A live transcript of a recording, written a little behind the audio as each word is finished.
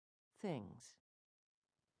things.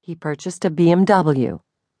 He purchased a BMW,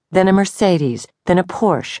 then a Mercedes, then a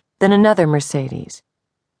Porsche, then another Mercedes.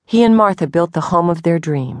 He and Martha built the home of their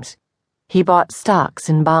dreams. He bought stocks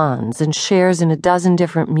and bonds and shares in a dozen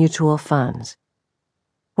different mutual funds.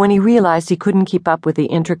 When he realized he couldn't keep up with the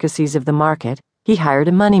intricacies of the market, he hired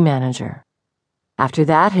a money manager. After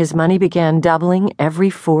that, his money began doubling every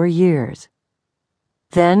 4 years.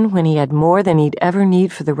 Then, when he had more than he'd ever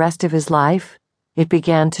need for the rest of his life, it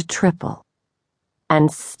began to triple.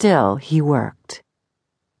 And still he worked.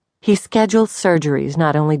 He scheduled surgeries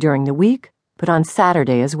not only during the week, but on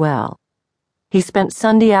Saturday as well. He spent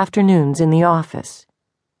Sunday afternoons in the office.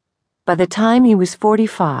 By the time he was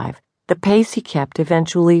 45, the pace he kept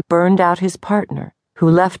eventually burned out his partner, who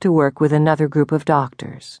left to work with another group of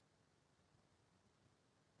doctors.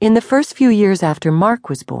 In the first few years after Mark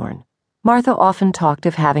was born, Martha often talked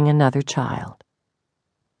of having another child.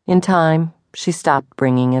 In time, she stopped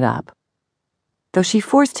bringing it up. Though she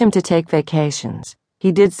forced him to take vacations,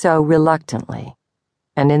 he did so reluctantly,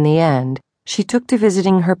 and in the end, she took to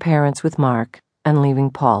visiting her parents with Mark and leaving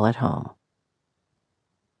Paul at home.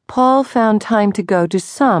 Paul found time to go to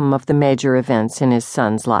some of the major events in his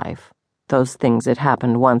son's life, those things that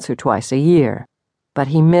happened once or twice a year, but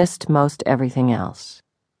he missed most everything else.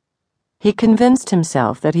 He convinced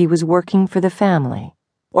himself that he was working for the family,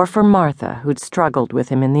 or for Martha, who'd struggled with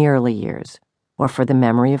him in the early years, or for the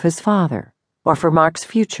memory of his father, or for Mark's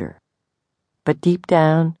future. But deep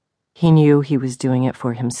down, he knew he was doing it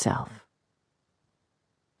for himself.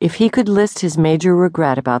 If he could list his major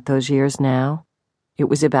regret about those years now, it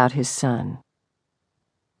was about his son.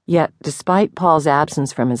 Yet, despite Paul's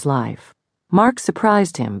absence from his life, Mark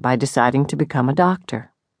surprised him by deciding to become a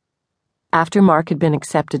doctor. After Mark had been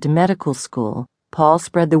accepted to medical school, Paul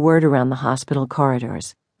spread the word around the hospital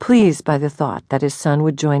corridors, pleased by the thought that his son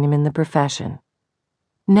would join him in the profession.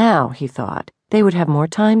 Now, he thought, they would have more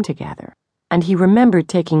time together, and he remembered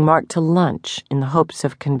taking Mark to lunch in the hopes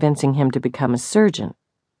of convincing him to become a surgeon.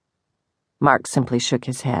 Mark simply shook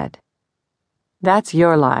his head. "That's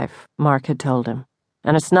your life," Mark had told him,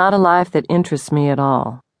 "and it's not a life that interests me at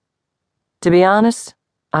all. To be honest,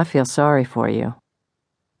 I feel sorry for you."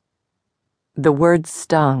 The words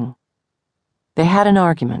stung. They had an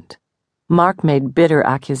argument. Mark made bitter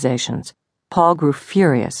accusations. Paul grew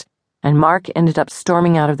furious, and Mark ended up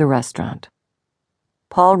storming out of the restaurant.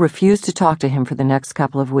 Paul refused to talk to him for the next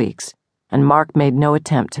couple of weeks, and Mark made no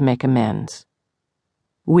attempt to make amends.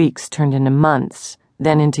 Weeks turned into months,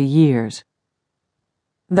 then into years.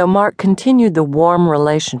 Though Mark continued the warm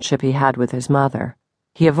relationship he had with his mother,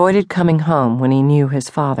 he avoided coming home when he knew his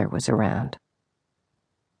father was around.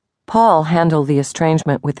 Paul handled the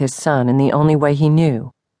estrangement with his son in the only way he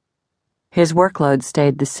knew. His workload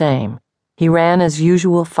stayed the same. He ran as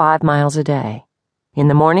usual 5 miles a day. In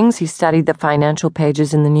the mornings, he studied the financial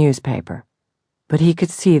pages in the newspaper. But he could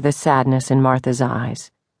see the sadness in Martha's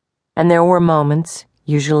eyes. And there were moments,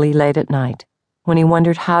 usually late at night, when he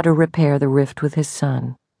wondered how to repair the rift with his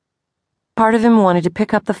son. Part of him wanted to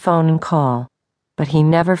pick up the phone and call, but he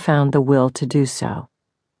never found the will to do so.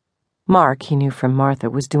 Mark, he knew from Martha,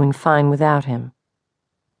 was doing fine without him.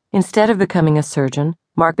 Instead of becoming a surgeon,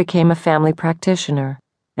 Mark became a family practitioner,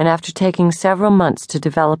 and after taking several months to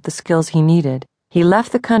develop the skills he needed, he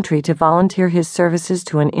left the country to volunteer his services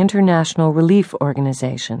to an international relief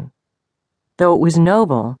organization. Though it was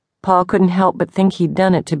noble, Paul couldn't help but think he'd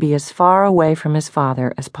done it to be as far away from his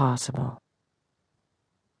father as possible.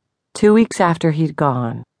 2 weeks after he'd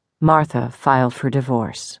gone, Martha filed for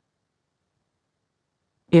divorce.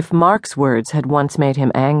 If Mark's words had once made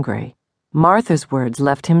him angry, Martha's words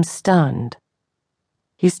left him stunned.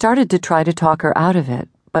 He started to try to talk her out of it,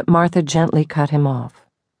 but Martha gently cut him off.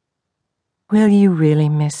 "Will you really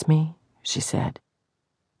miss me?" she said.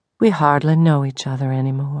 "We hardly know each other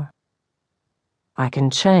anymore." "I can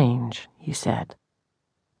change," he said.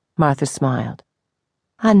 Martha smiled.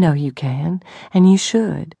 "I know you can, and you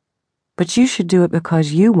should. But you should do it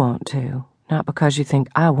because you want to, not because you think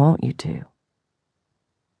I want you to."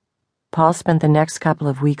 Paul spent the next couple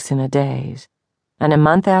of weeks in a daze, and a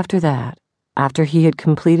month after that, after he had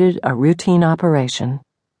completed a routine operation,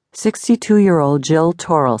 62-year-old Jill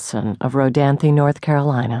Torelson of Rodanthe, North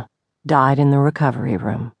Carolina, died in the recovery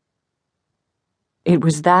room. It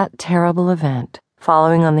was that terrible event,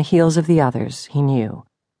 following on the heels of the others, he knew,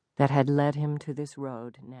 that had led him to this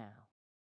road now.